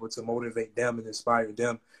story is able to motivate them and inspire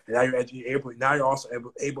them. And now you're also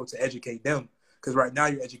able to educate them. Because right now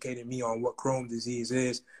you're educating me on what Crohn disease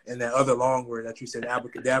is and that other long word that you said,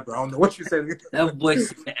 abracadabra. I don't know what you said. That boy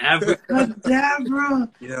said abracadabra.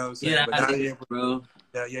 You know what I'm saying? Yeah, but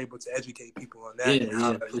now you're able to educate people on that.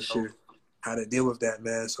 Yeah, for sure. How to deal with that,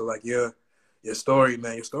 man. So, like, your story,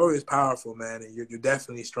 man, your story is powerful, man. And you're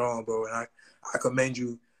definitely strong, bro. And I commend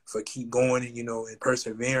you for keep going and, you know, and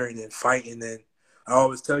persevering and fighting. And I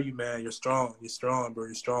always tell you, man, you're strong. You're strong, bro.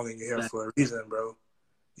 You're strong and you're here for a reason, bro.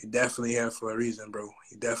 You're definitely here for a reason, bro.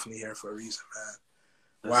 You're definitely here for a reason,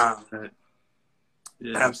 man. Wow.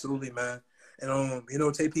 Yeah. Absolutely, man. And, you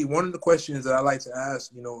know, Taye P, one of the questions that I like to ask,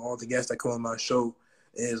 you know, all the guests that come on my show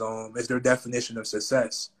is their definition of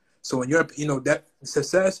success. So when you're, you know, that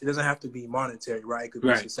success, it doesn't have to be monetary, right? It could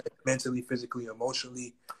be success mentally, physically,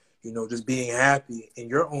 emotionally, you know, just being happy. In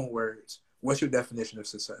your own words, what's your definition of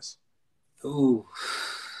success? Ooh,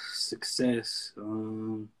 success.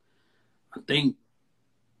 I think,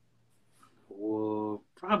 well,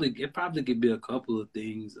 it probably could be a couple of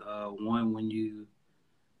things. One, when you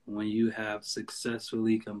have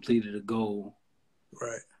successfully completed a goal,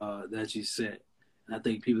 right, that you set. And I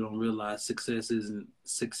think people don't realize success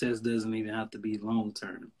doesn't even have to be long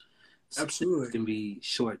term. Absolutely, it can be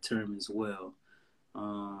short term as well.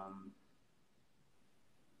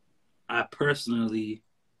 I personally,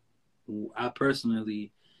 my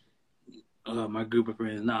group of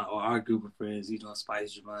friends, our group of friends, you know,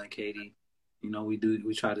 Spice, Javon, Katie, you know, we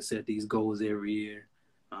try to set these goals every year.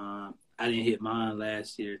 I didn't hit mine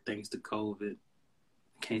last year thanks to COVID.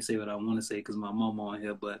 I can't say what I want to say because my mom on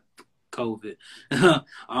here, but COVID.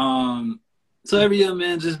 So every year,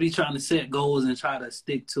 man, just be trying to set goals and try to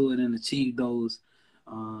stick to it and achieve those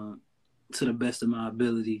to the best of my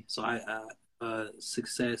ability. So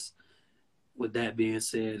success with that being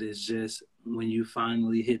said, it's just when you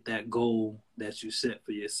finally hit that goal that you set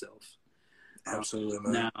for yourself. Absolutely,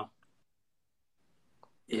 man. Now,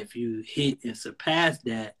 if you hit and surpass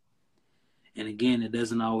that, and again, it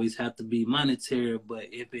doesn't always have to be monetary, but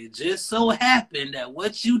if it just so happened that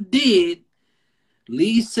what you did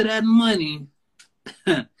leads to that money,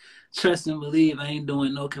 trust and believe, I ain't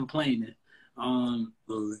doing no complaining.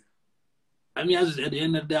 Absolutely. I mean, I just, at the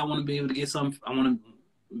end of the day, I want to be able to get some. I want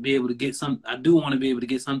to be able to get some. I do want to be able to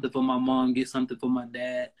get something for my mom, get something for my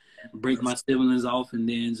dad, break my siblings off, and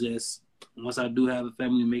then just once I do have a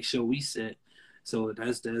family, make sure we set. So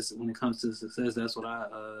that's when it comes to success. That's what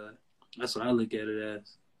I look at it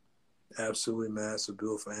as. Absolutely, man. That's a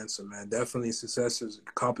beautiful answer, man. Definitely success is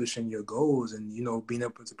accomplishing your goals and, you know, being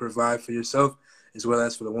able to provide for yourself as well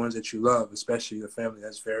as for the ones that you love, especially your family.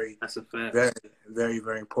 That's a fact. very, very,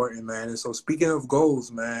 very important, man. And so speaking of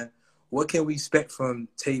goals, man, what can we expect from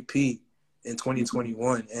Taye P in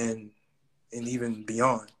 2021 and even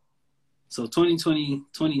beyond? So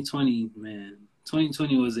 2020, man,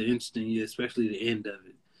 2020 was an interesting year, especially the end of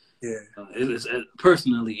it. Yeah. It's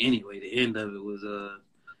personally, anyway, the end of it was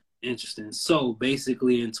interesting. So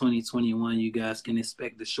basically, in 2021, you guys can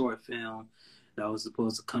expect the short film that was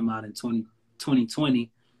supposed to come out in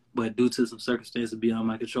 2020, but due to some circumstances beyond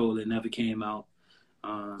my control, it never came out.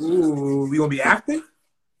 Ooh, we gonna be acting?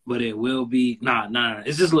 But it will be nah.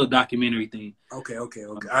 It's just a little documentary thing. Okay.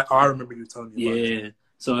 I remember you telling me. Yeah. About that.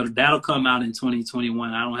 So that'll come out in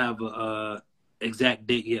 2021. I don't have a exact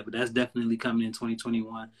date yet, but that's definitely coming in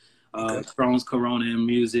 2021. Crohn's, Corona, and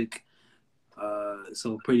music.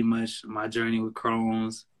 So pretty much my journey with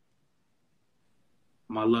Crohn's,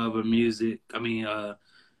 my love of music. I mean,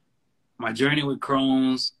 my journey with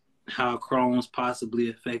Crohn's, how Crohn's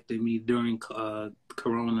possibly affected me during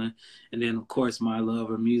Corona, and then of course my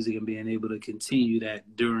love of music and being able to continue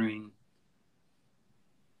that during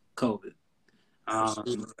COVID.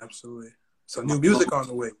 Absolutely. So new music on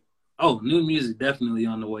the way. Oh, new music definitely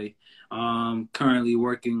on the way. Currently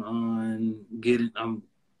working on I'm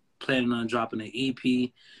planning on dropping an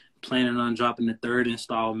EP, planning on dropping the third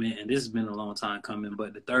installment, and this has been a long time coming,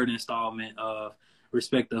 but the third installment of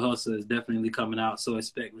Respect the Hustle is definitely coming out, so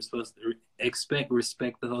expect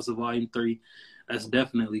Respect the Hustle Volume 3. That's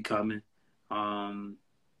definitely coming. And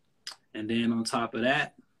then on top of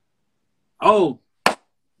that,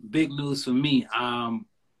 big news for me.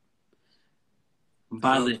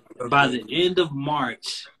 By the end of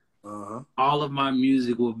March, all of my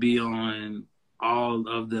music will be on all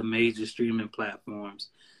of the major streaming platforms.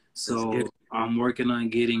 So I'm working on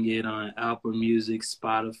getting it on Apple Music,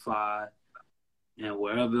 Spotify, and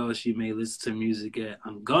wherever else you may listen to music at.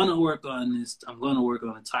 I'm gonna work on this. I'm gonna work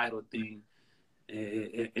on a title thing.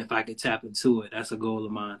 If I could tap into it, that's a goal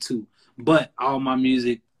of mine too. But all my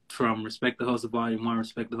music from Respect the Hustle Volume 1,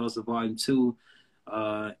 Respect the Hustle Volume 2,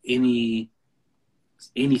 any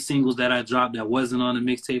singles that I dropped that wasn't on the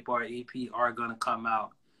mixtape or EP are gonna come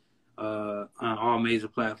out on all major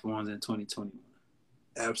platforms in 2021.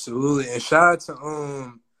 Absolutely. And shout out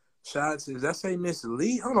to is that say Miss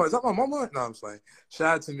Lee? Hold on, is that my mama? No, I'm sorry.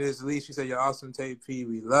 Shout out to Miss Lee. She said you're awesome, Taye P.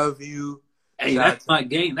 We love you. Hey, that's my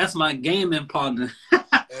gaming partner.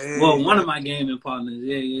 Hey, well, one of my gaming partners.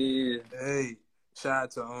 Yeah. Hey, shout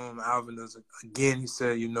out to Alvin again. He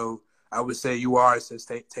said, you know, I would say you are, says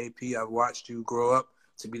Taye P. I've watched you grow up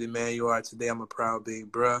to be the man you are today. I'm a proud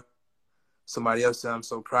big bruh. Somebody else said, I'm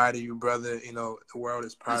so proud of you, brother. You know, the world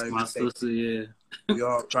is proud of you. My sister, yeah. We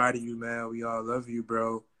all proud of you, man. We all love you,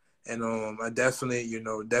 bro. And I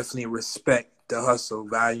definitely respect the hustle,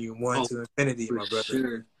 Volume 1 to infinity, my brother.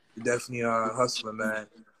 Sure. You definitely are a hustler, man.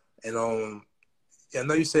 And I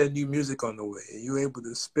know you said new music on the way. Are you able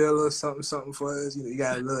to spill or something for us? You know, you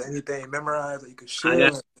got a little anything memorized that you could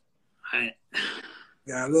share?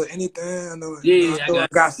 Got a little anything? I know. I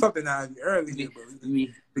got something out of you earlier, but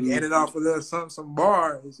we can end it off with some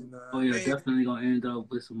bars. You know. Oh yeah, definitely gonna end up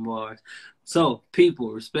with some bars. So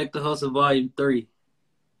people, Respect the Hustle Volume 3.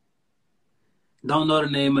 Don't know the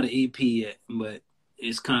name of the EP yet, but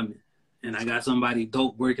it's coming. And I got somebody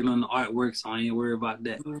dope working on the artwork, so I ain't worried about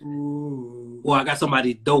that. Ooh. Well, I got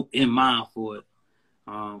somebody dope in mind for it.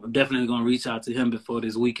 I'm definitely gonna reach out to him before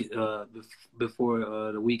this week,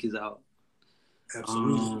 before the week is out.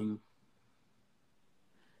 Absolutely.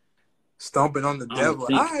 Stomping on the devil.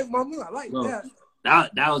 All right, mama, I like that.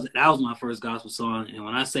 That was my first gospel song, and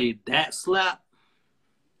when I say that slap,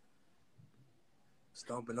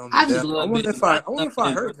 stomping on the devil. I wonder if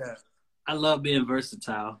I heard that. I love being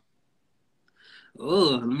versatile.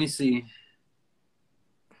 Oh, let me see.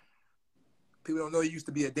 People don't know you used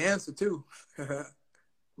to be a dancer too.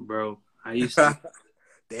 Bro, I used to.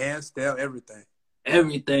 Dance, style, everything.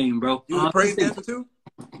 Everything, bro. You was a praise dancer too?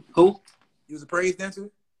 Who? You was a praise dancer?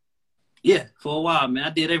 Yeah, for a while, man. I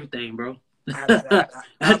did everything, bro. I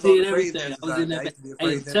I was all the did praise everything. I dancers was in out there. that. I used to be a Hey,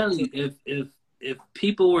 praise I'm dancer telling too. you, if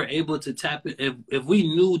people were able to tap it, if we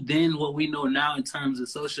knew then what we know now in terms of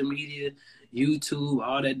social media, YouTube,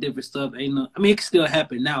 all that different stuff, ain't no. I mean, it can still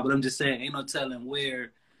happen now, but I'm just saying, ain't no telling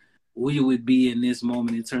where we would be in this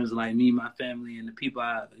moment in terms of like me, my family, and the people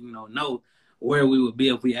I know where we would be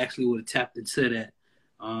if we actually would have tapped into that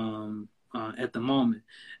at the moment.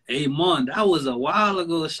 Hey, Mon, that was a while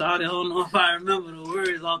ago, Shawty. I don't know if I remember the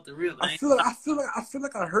words off the rip. I feel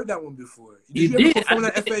like I heard that one before. You Did you ever did. perform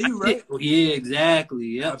at FAU, right? Yeah, exactly.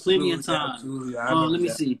 Yeah, plenty of times. Absolutely. I remember Let me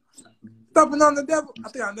that. see. Stomping on the devil. I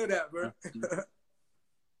think I know that, bro.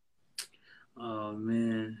 Oh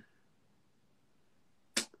man,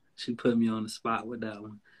 she put me on the spot with that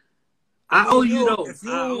one. I owe you though. If you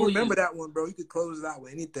don't remember that one, bro, you could close it out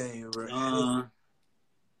with anything, bro.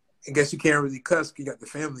 I guess you can't really cuss. You got the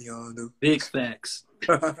family on, dude. Big facts.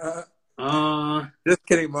 Just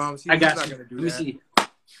kidding, Mom. I got not you. gonna do Let me that. see.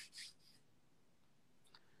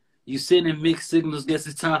 You sending mixed signals. Guess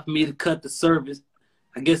it's time for me to cut the service.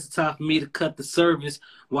 I guess it's time for me to cut the service.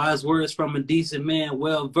 Wise words from a decent man,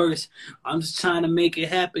 well versed. I'm just trying to make it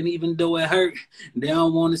happen, even though it hurt. They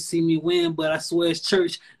don't want to see me win, but I swear it's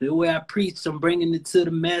church. The way I preach, I'm bringing it to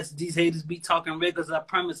the masses. These haters be talking regulars. I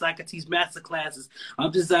promise I can teach master classes.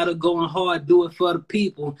 I'm just out of going hard, do it for the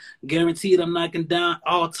people. Guaranteed I'm knocking down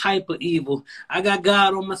all type of evil. I got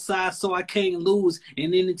God on my side, so I can't lose.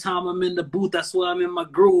 And anytime I'm in the booth, I swear I'm in my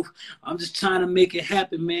groove. I'm just trying to make it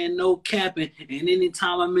happen, man. No capping. And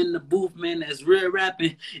anytime I'm in the booth, man, that's real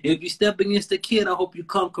rapping. If you step against the kid, I hope you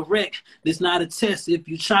come correct. This not a test. If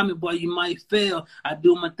you try me, boy, you might fail. I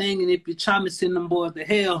do my thing, and if you try me, send them boys to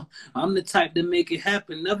hell. I'm the type to make it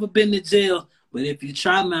happen. Never been to jail. But if you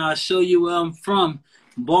try me, I'll show you where I'm from.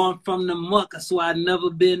 Born from the muck, that's why I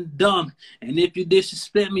never been dumb. And if you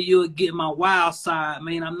disrespect me, you'll get my wild side.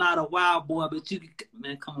 Man, I'm not a wild boy, but you can,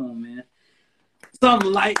 man, come on, man.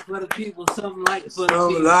 Something light for the people, something light for the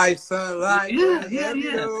people. Something light.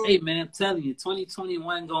 Yeah. Hey, man, I'm telling you,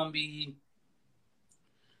 2021 gonna be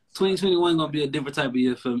a different type of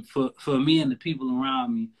year for me and the people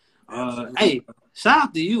around me. Hey, shout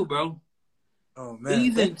out to you, bro. Oh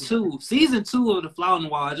man, season two of the Fly on the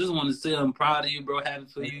Wall. I just want to say I'm proud of you, bro. Happy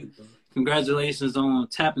for you. Congratulations on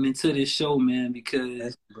tapping into this show, man.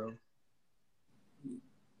 Because bro.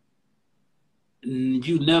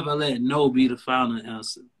 You never let no be the final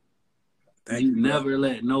answer. You never bro.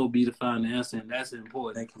 let no be the final answer, and that's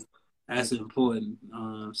important. Thank you. That's important.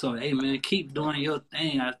 So, hey, man, keep doing your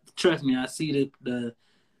thing. Trust me, I see the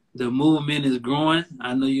movement is growing.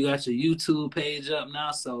 I know you got your YouTube page up now,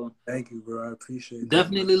 so thank you, bro. I appreciate it.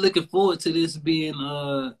 Definitely looking forward to this being,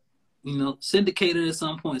 syndicated at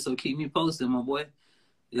some point. So keep me posted, my boy.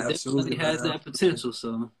 It Absolutely, definitely has that potential.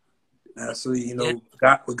 So. Absolutely,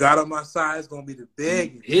 with God on my side, it's gonna be the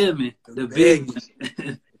biggest. Hear me, the biggest,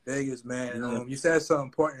 the biggest, man. And, you said something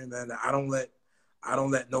important, man. That I don't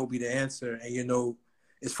let no be the answer. And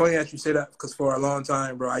it's funny that you say that because for a long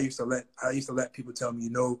time, bro, I used to let people tell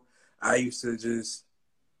me, I used to just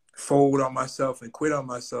fold on myself and quit on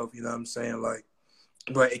myself. You know what I'm saying? Like,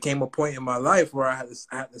 but it came a point in my life where I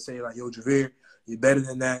had to say, like, yo, Javier, you're better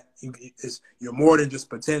than that. You're more than just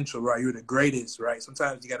potential, right? You're the greatest, right?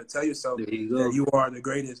 Sometimes you got to tell yourself that you are the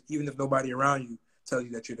greatest, even if nobody around you tells you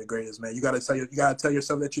that you're the greatest, man. You got to tell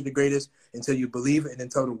yourself that you're the greatest until you believe it, and then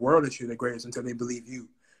tell the world that you're the greatest until they believe you,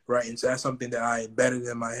 right? And so that's something that I embedded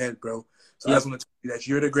in my head, bro. So I just want to tell you that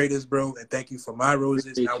you're the greatest, bro, and thank you for my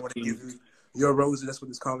roses. And I want to give you your roses. That's what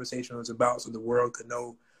this conversation was about, so the world could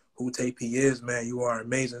know who Taye P is, man. You are an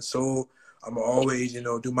amazing soul. I'm going to always,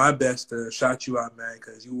 do my best to shout you out, man,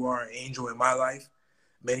 because you are an angel in my life.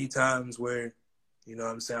 Many times where, what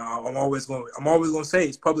I'm saying, I'm always going to say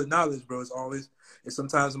it's public knowledge, bro. It's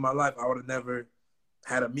sometimes in my life I would have never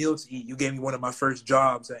had a meal to eat. You gave me one of my first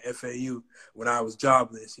jobs at FAU when I was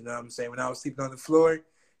jobless, you know what I'm saying? When I was sleeping on the floor,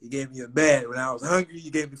 you gave me a bed. When I was hungry, you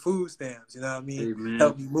gave me food stamps, you know what I mean? Amen.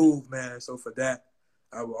 Help me move, man. So for that,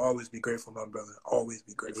 I will always be grateful, my brother. Always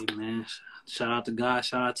be grateful. Hey, man. Shout out to God.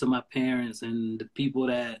 Shout out to my parents and the people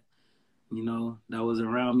that, that was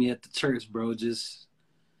around me at the church, bro.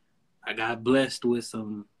 I got blessed with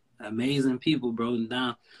some amazing people, bro.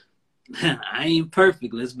 Now, I ain't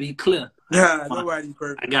perfect. Let's be clear. Nobody's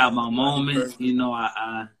perfect. I got my moments.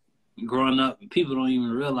 I growing up, people don't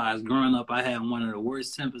even realize growing up, I had one of the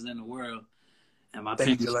worst tempers in the world. And my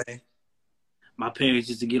parents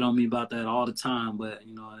used to get on me about that all the time, but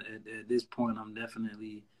at this point, I'm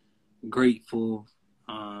definitely grateful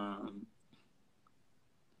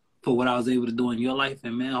for what I was able to do in your life,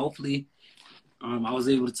 and man, hopefully, I was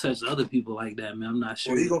able to touch other people like that, man. I'm not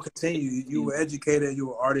sure. Well, you're gonna continue. You were educated. You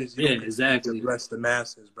were artist. You're Yeah, exactly. to bless the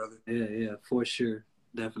masses, brother. Yeah, for sure,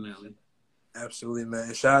 definitely. Absolutely, man.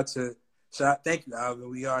 And thank you, Alvin.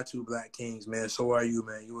 We are two Black kings, man. So are you,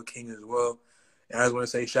 man. You a king as well. And I just want to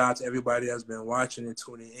say shout out to everybody that's been watching and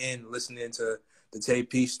tuning in, listening to the Taye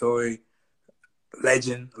P story.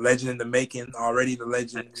 Legend in the making, already the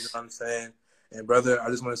legend, you know what I'm saying? And brother, I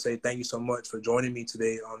just want to say thank you so much for joining me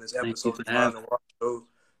today on this episode of the Final Watch Show.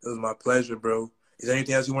 It was my pleasure, bro. Is there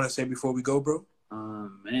anything else you want to say before we go, bro?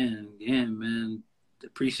 Man.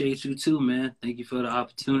 Appreciate you too, man. Thank you for the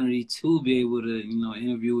opportunity to be able to,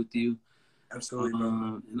 interview with you. Absolutely,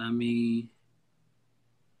 brother. And I mean,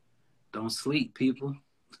 don't sleep, people.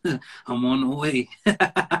 I'm on the way.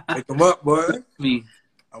 Wake them up, boy. Me.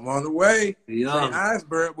 I'm on the way. Yeah. Say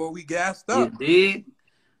iceberg, boy. We gassed up. You did?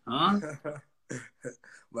 Huh?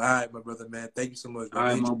 All right, my brother, man. Thank you so much, bro. All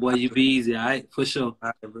right, my boy. You be easy, all right? For sure.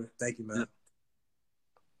 All right, bro. Thank you, man. Yep.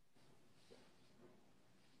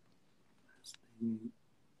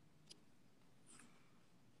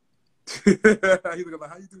 He looking like,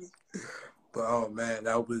 how you doing? But oh man,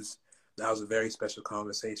 that was a very special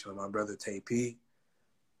conversation with my brother Taye P.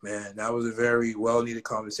 Man, that was a very well-needed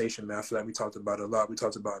conversation, man. I feel like we talked about it a lot. We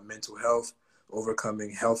talked about mental health, overcoming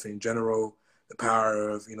health in general, the power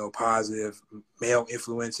of, positive male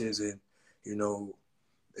influences, and,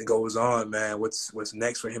 it goes on, man. What's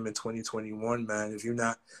next for him in 2021, man? If you're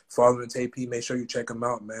not following Taye P, make sure you check him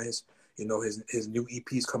out, man. His new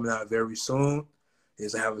EP is coming out very soon. He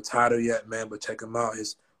doesn't have a title yet, man, but check him out.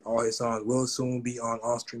 All his songs will soon be on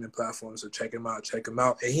all streaming platforms, so check him out.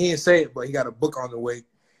 And he didn't say it, but he got a book on the way.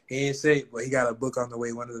 He didn't say it, but he got a book on the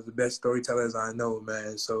way. One of the best storytellers I know,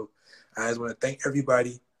 man. So I just want to thank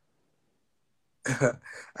everybody. I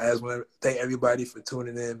just want to thank everybody for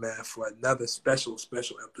tuning in, man, for another special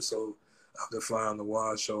episode of the Fly on the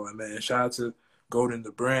Wall show. And man, shout out to Golden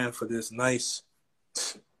the brand for this nice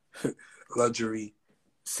luxury,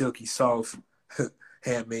 silky soft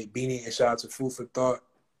handmade beanie. And shout out to Food for Thought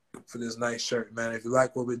for this nice shirt, man. If you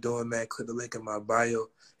like what we're doing, man, click the link in my bio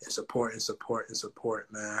and support,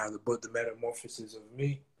 man. I have the book, The Metamorphosis of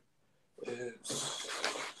Me. It's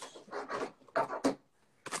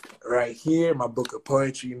right here, my book of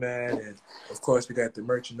poetry, man. And of course, we got the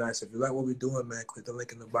merchandise. If you like what we're doing, man, click the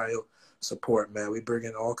link in the bio. Support, man. We bring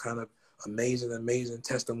in all kind of amazing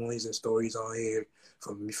testimonies and stories on here,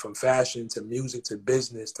 from fashion to music to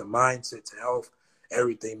business to mindset to health,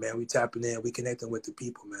 everything, man. We tapping in, we connecting with the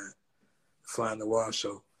people, man. Fly on the Wall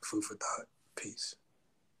show, Food for Thought. Peace.